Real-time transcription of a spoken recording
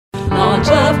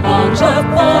Launch Left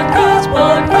podcast.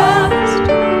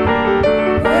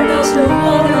 We're just a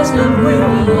podcast and we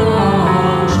will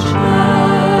launch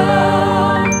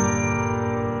left.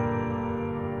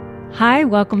 Hi,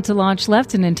 welcome to Launch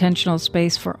Left, an intentional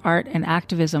space for art and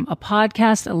activism, a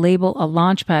podcast, a label, a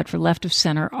launchpad for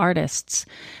left-of-center artists.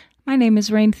 My name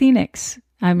is Rain Phoenix.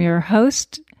 I'm your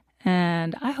host,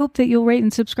 and I hope that you'll rate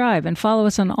and subscribe and follow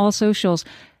us on all socials.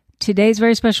 Today's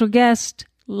very special guest,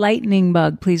 Lightning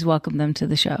Bug. Please welcome them to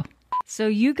the show. So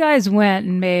you guys went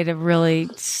and made a really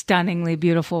stunningly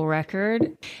beautiful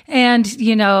record, and,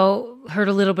 you know, heard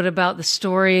a little bit about the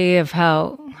story of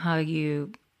how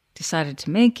you decided to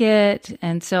make it.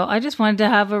 And so I just wanted to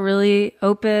have a really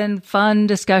open, fun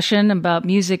discussion about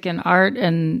music and art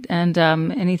and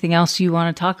anything else you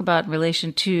want to talk about in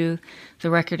relation to the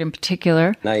record in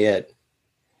particular. Not yet.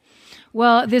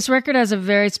 Well, this record has a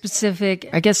very specific,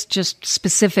 I guess just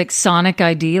specific sonic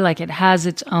ID. Like, it has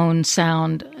its own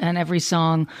sound, and every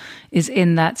song is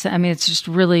in that. I mean, it's just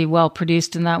really well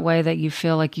produced in that way that you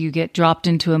feel like you get dropped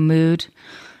into a mood,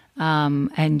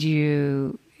 and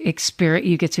you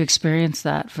get to experience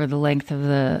that for the length of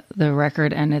the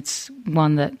record. And it's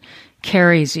one that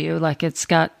carries you. Like, it's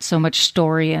got so much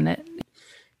story in it.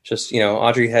 Just,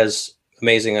 Audrey has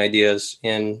amazing ideas,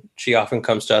 and she often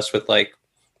comes to us with like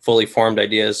fully formed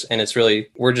ideas, and it's really,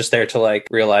 we're just there to like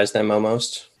realize them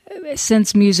almost.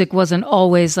 Since music wasn't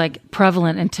always like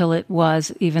prevalent until it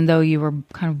was, even though you were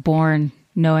kind of born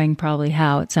knowing probably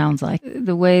how it sounds like,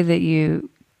 the way that you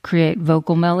create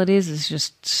vocal melodies is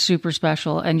just super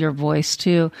special, and your voice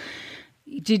too.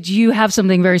 Did you have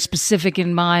something very specific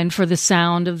in mind for the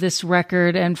sound of this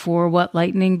record and for what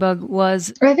Lightning Bug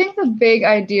was? I think the big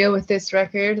idea with this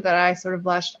record that I sort of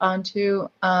latched onto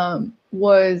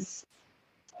was,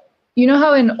 you know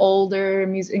how in older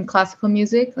music, in classical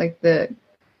music, like the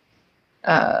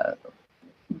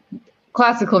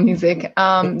classical music,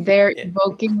 they're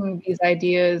evoking these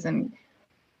ideas and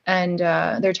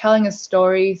they're telling a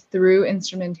story through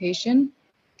instrumentation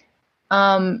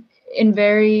in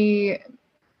very,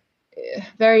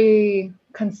 very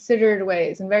considered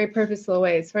ways and very purposeful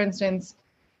ways. For instance,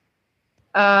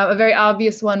 a very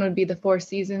obvious one would be The Four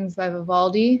Seasons by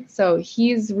Vivaldi. So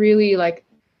he's really like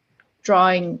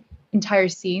drawing entire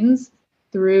scenes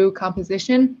through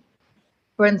composition.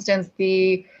 For instance,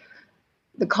 the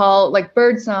call, like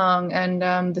Birdsong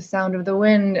and The Sound of the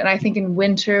Wind. And I think in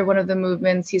Winter, one of the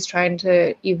movements, he's trying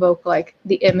to evoke like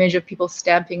the image of people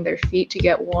stamping their feet to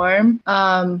get warm.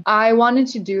 I wanted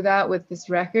to do that with this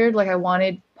record. Like, I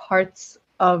wanted parts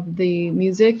of the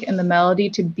music and the melody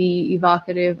to be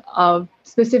evocative of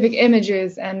specific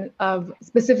images and of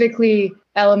specifically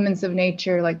elements of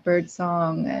nature, like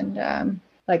birdsong and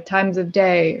like times of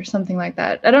day or something like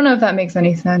that. I don't know if that makes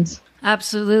any sense.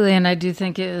 Absolutely, and I do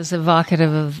think it is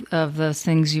evocative of those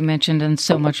things you mentioned and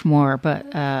so much more,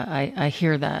 but I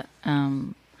hear that. I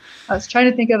was trying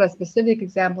to think of a specific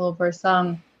example for a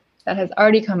song that has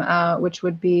already come out, which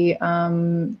would be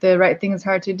The Right Thing Is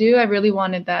Hard to Do. I really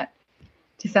wanted that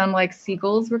to sound like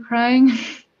seagulls were crying.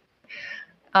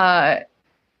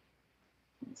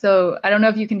 So I don't know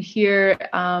if you can hear,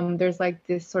 there's like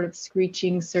this sort of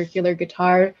screeching circular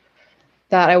guitar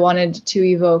that I wanted to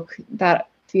evoke that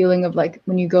feeling of like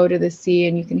when you go to the sea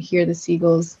and you can hear the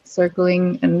seagulls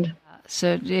circling. And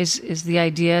so is the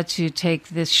idea to take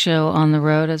this show on the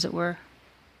road, as it were?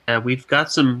 Yeah, we've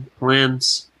got some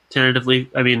plans tentatively.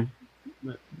 I mean,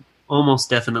 almost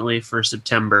definitely for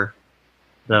September,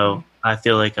 though. I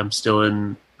feel like I'm still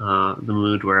in the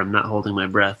mood where I'm not holding my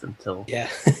breath until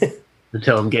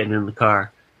I'm getting in the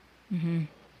car. Mm-hmm.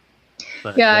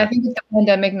 But, I think with the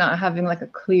pandemic not having like a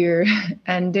clear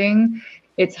ending,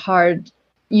 it's hard.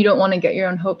 You don't want to get your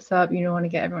own hopes up. You don't want to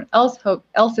get everyone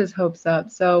else's hopes up.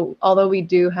 So although we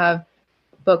do have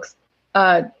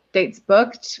dates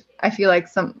booked, I feel like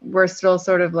we're still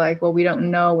sort of like, well, we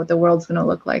don't know what the world's going to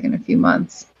look like in a few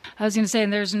months. I was going to say,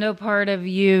 and there's no part of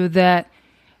you that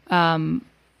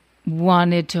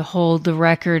wanted to hold the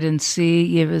record and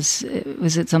see. Was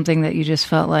it something that you just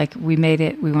felt like, we made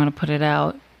it, we want to put it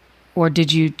out? Or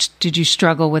did you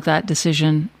struggle with that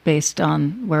decision based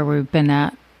on where we've been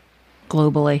at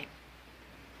globally?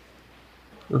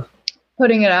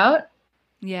 Putting it out?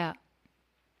 Yeah.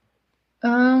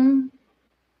 I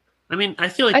mean, I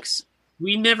feel like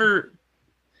we've never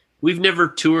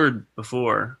toured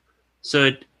before, so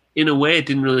in a way it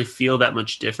didn't really feel that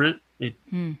much different.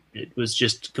 It was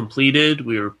just completed.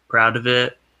 We were proud of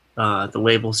it. The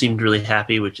label seemed really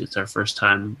happy, which is our first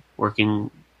time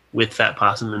working with Fat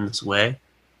Possum in this way.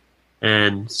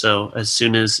 And so as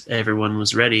soon as everyone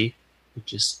was ready, it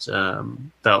just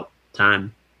felt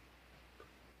time.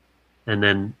 And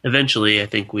then eventually I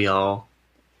think we all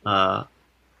felt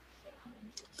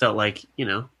like,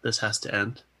 this has to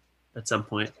end at some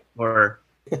point, or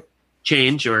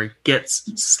change, or get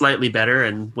slightly better,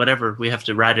 and whatever, we have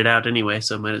to ride it out anyway,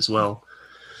 so might as well.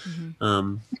 It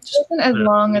wasn't as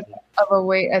long of a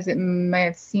wait as it may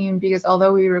have seemed, because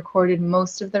although we recorded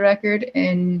most of the record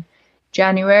in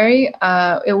January,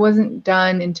 it wasn't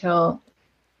done until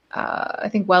I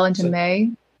think well into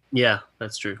May. Yeah,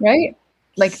 that's true. Right?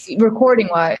 Like recording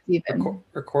wise, even.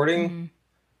 Recording? Mm-hmm.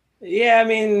 Yeah, I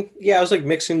mean, I was like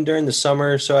mixing during the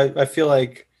summer, so I feel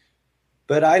like,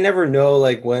 but I never know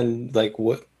like when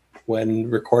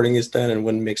recording is done and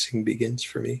when mixing begins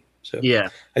for me. So yeah,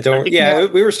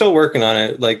 we were still working on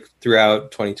it like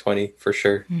throughout 2020 for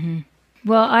sure. Mm-hmm.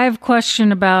 Well, I have a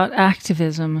question about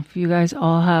activism. If you guys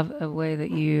all have a way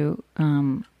that you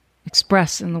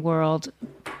express in the world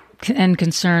and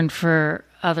concern for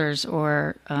others,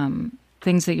 or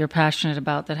things that you're passionate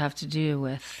about that have to do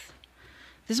with,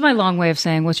 this is my long way of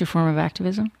saying, what's your form of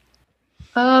activism?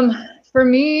 For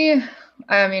me,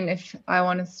 I mean, if I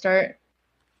want to start,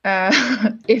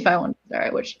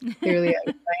 which clearly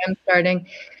I am starting,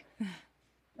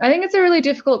 I think it's a really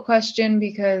difficult question,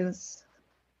 because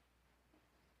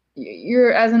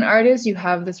you're, as an artist, you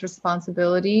have this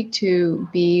responsibility to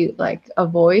be like a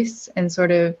voice and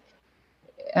sort of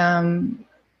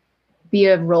be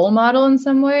a role model in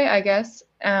some way, I guess.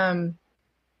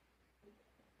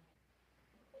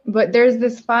 But there's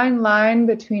this fine line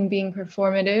between being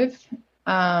performative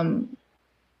and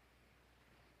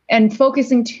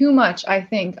focusing too much, I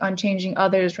think, on changing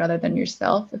others rather than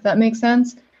yourself, if that makes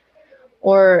sense.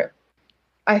 Or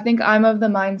I think I'm of the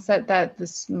mindset that the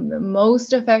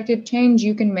most effective change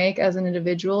you can make as an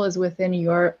individual is within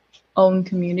your own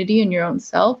community and your own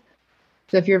self.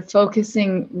 So if you're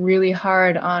focusing really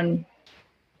hard on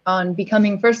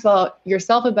becoming, first of all,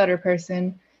 yourself a better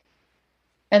person,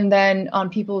 and then on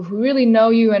people who really know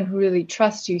you and who really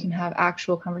trust you can have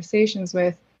actual conversations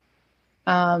with,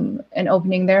 and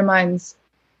opening their minds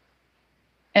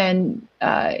and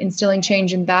instilling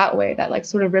change in that way that like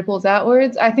sort of ripples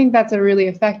outwards. I think that's a really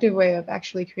effective way of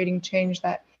actually creating change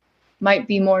that might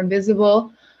be more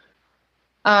invisible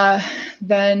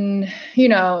than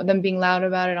being loud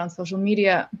about it on social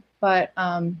media. But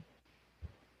I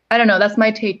don't know, that's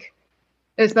my take,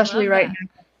 especially right now.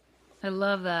 I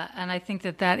love that. And I think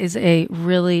that is a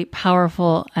really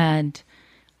powerful and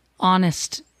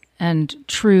honest and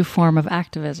true form of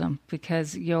activism,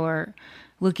 because you're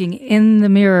looking in the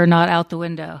mirror, not out the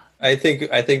window. I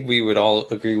think we would all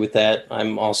agree with that.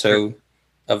 I'm also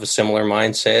of a similar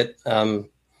mindset.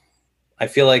 I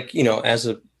feel like, as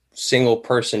a single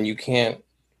person, you can't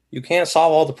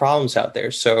solve all the problems out there.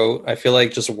 So I feel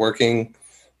like just working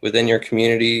within your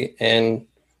community and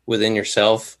within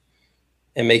yourself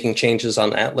and making changes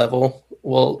on that level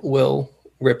will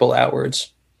ripple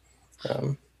outwards.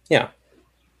 Yeah.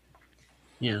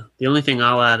 The only thing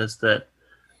I'll add is that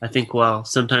I think while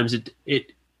sometimes it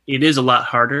is a lot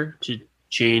harder to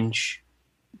change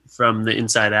from the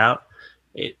inside out,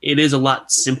 it is a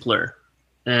lot simpler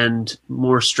and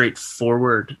more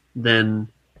straightforward than,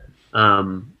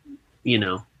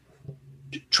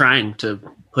 trying to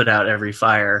put out every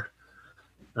fire.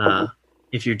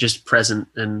 If you're just present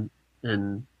and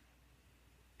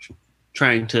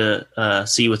trying to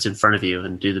see what's in front of you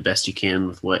and do the best you can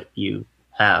with what you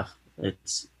have,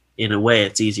 it's, in a way,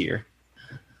 it's easier.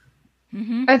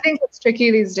 Mm-hmm. I think what's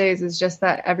tricky these days is just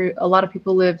that a lot of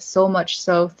people live so much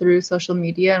so through social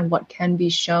media and what can be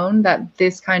shown, that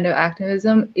this kind of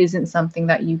activism isn't something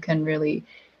that you can really,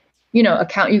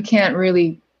 account. You can't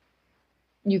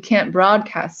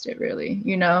broadcast it really,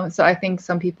 So I think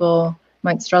some people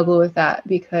might struggle with that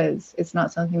because it's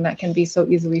not something that can be so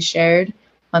easily shared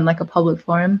on like a public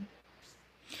forum.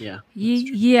 Yeah.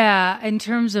 Yeah. In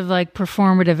terms of like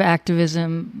performative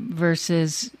activism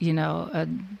versus,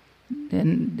 an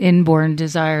inborn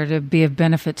desire to be of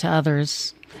benefit to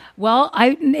others. Well,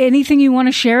 anything you want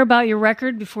to share about your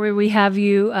record before we have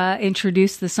you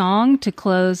introduce the song to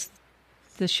close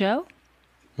the show?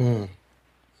 I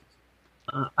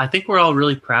think we're all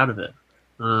really proud of it.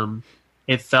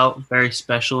 It felt very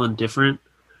special and different,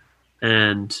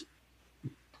 and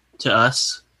to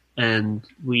us, and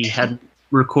we had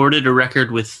recorded a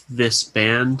record with this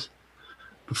band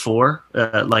before,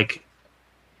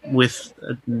 with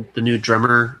the new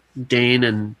drummer Dane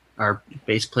and our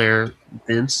bass player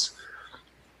Vince.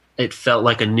 It felt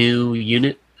like a new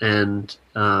unit, and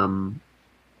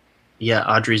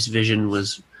Audrey's vision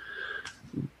was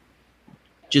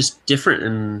just different,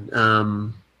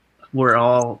 and we're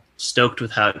all stoked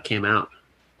with how it came out.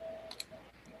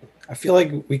 I feel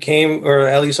like we came, or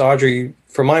at least Audrey,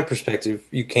 from my perspective,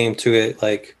 you came to it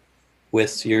like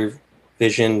with your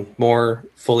vision more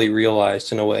fully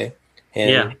realized in a way.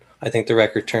 And I think the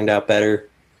record turned out better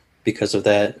because of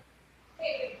that.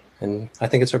 And I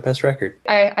think it's our best record.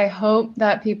 I hope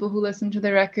that people who listen to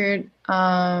the record,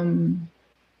 and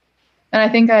I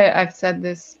think I've said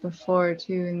this before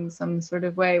too in some sort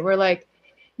of way, we're like,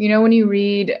 you know, when you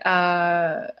read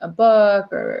a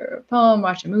book or a poem,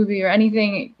 watch a movie or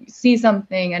anything, you see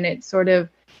something and it sort of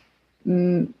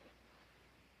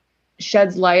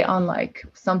sheds light on like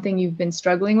something you've been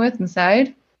struggling with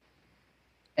inside.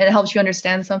 And it helps you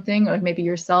understand something, or maybe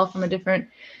yourself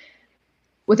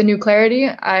with a new clarity.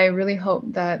 I really hope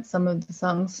that some of the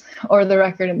songs or the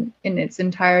record in its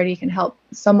entirety can help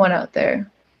someone out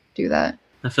there do that.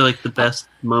 I feel like the best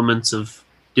moments of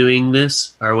doing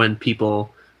this are when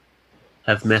people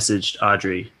have messaged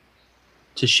Audrey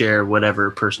to share whatever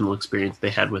personal experience they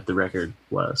had with the record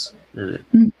was. And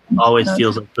it always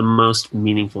feels like the most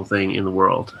meaningful thing in the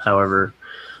world, however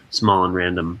small and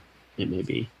random it may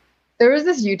be. There was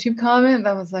this YouTube comment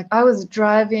that was like, I was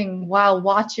driving while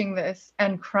watching this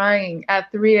and crying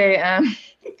at 3 a.m.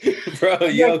 Bro,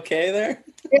 you okay there?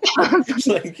 Yeah. It's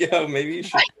like, yo, maybe you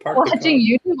should park watching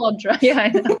YouTube while driving. Yeah, I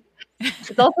know.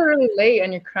 It's also really late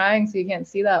and you're crying, so you can't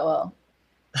see that well.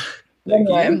 Like,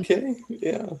 anyway. Okay?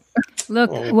 Yeah.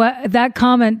 Look, that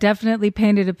comment definitely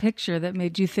painted a picture that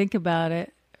made you think about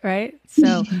it, right?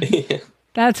 So yeah.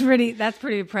 That's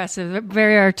pretty impressive.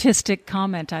 Very artistic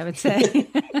comment, I would say.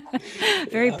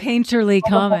 Very painterly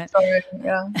comment.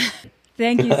 Yeah.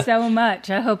 Thank you so much.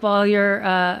 I hope all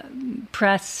your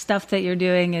press stuff that you're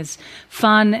doing is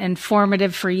fun and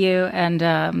formative for you,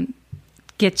 and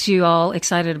gets you all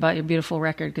excited about your beautiful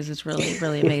record, because it's really,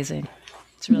 really amazing.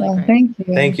 It's really great. Thank you.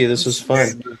 Thank you. This was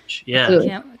fun.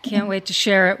 Yeah. Can't wait to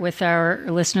share it with our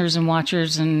listeners and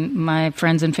watchers and my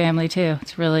friends and family too.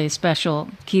 It's really special.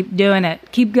 Keep doing it.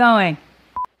 Keep going.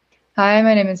 Hi,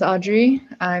 my name is Audrey.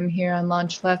 I'm here on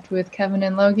Launch Left with Kevin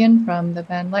and Logan from the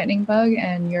band Lightning Bug,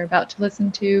 and you're about to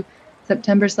listen to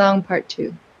September Song Part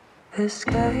 2. The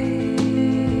sky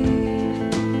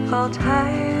falls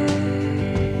higher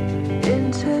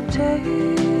in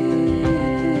September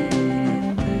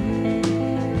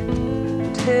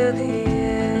till the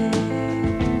end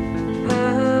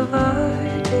of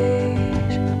our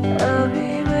days. I'll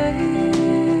remember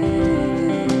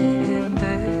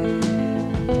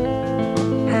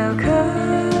how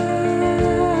colors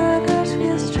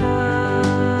feel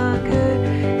stronger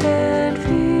and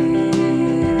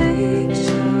feeling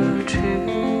so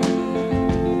true,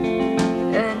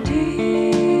 and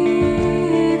even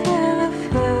the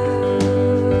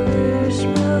flowers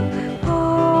smell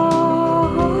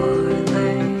more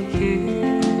like you.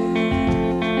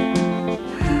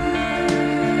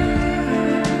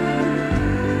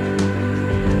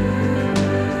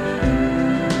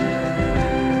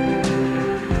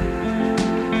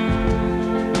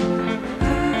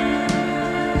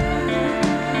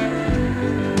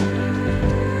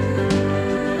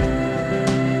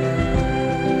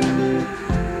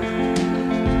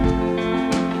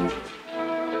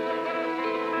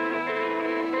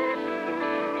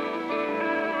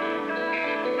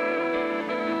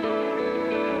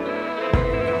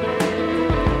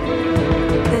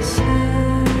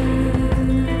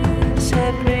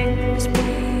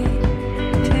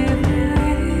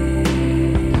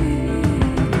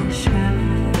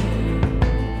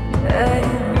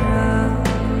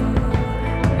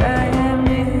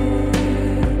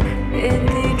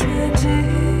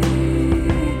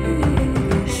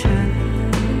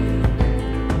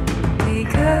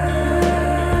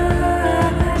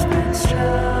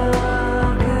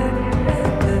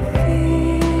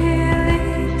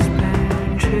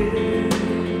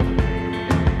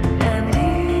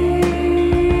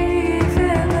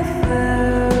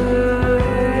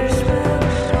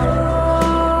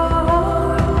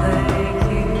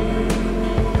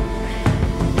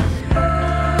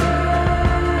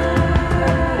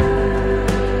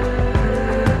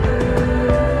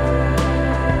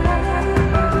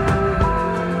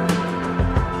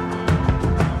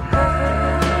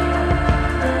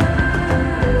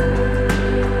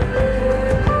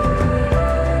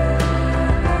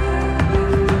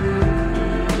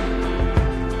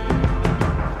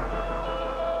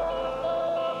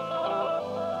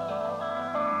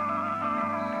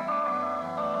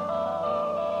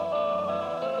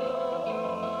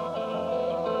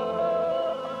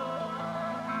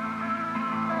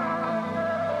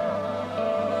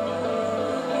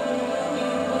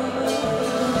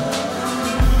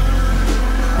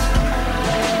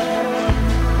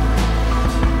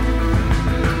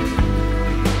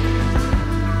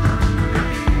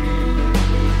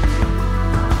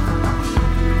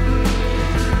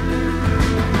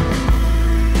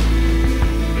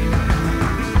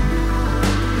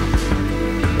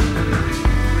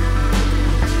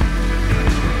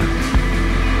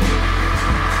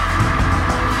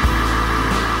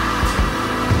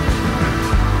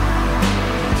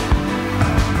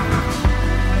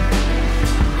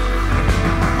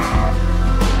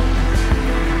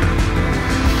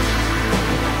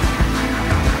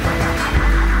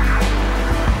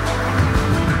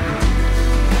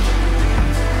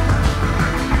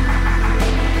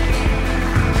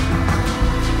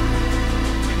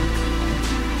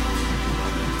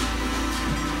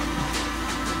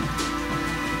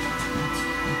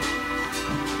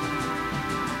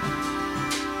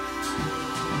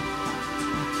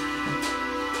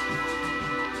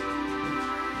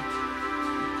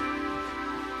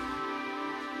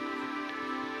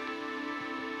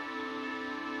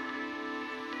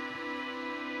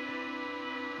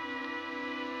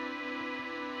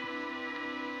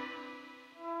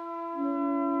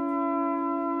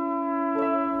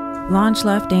 Launch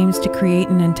Left aims to create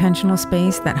an intentional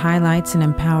space that highlights and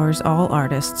empowers all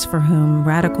artists for whom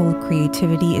radical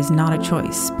creativity is not a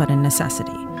choice, but a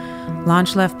necessity.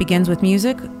 Launch Left begins with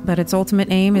music, but its ultimate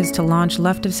aim is to launch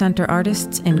left-of-center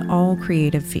artists in all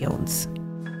creative fields.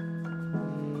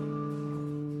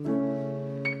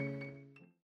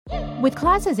 With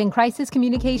classes in crisis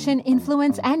communication,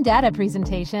 influence, and data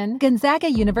presentation,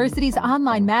 Gonzaga University's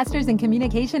online Masters in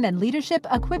Communication and Leadership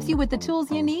equips you with the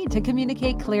tools you need to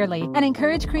communicate clearly and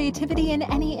encourage creativity in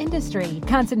any industry.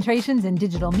 Concentrations in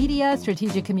digital media,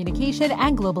 strategic communication,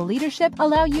 and global leadership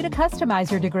allow you to customize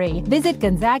your degree. Visit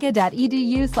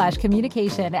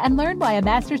gonzaga.edu/communication and learn why a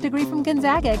master's degree from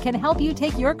Gonzaga can help you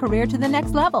take your career to the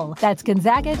next level. That's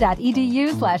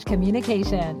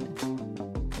gonzaga.edu/communication.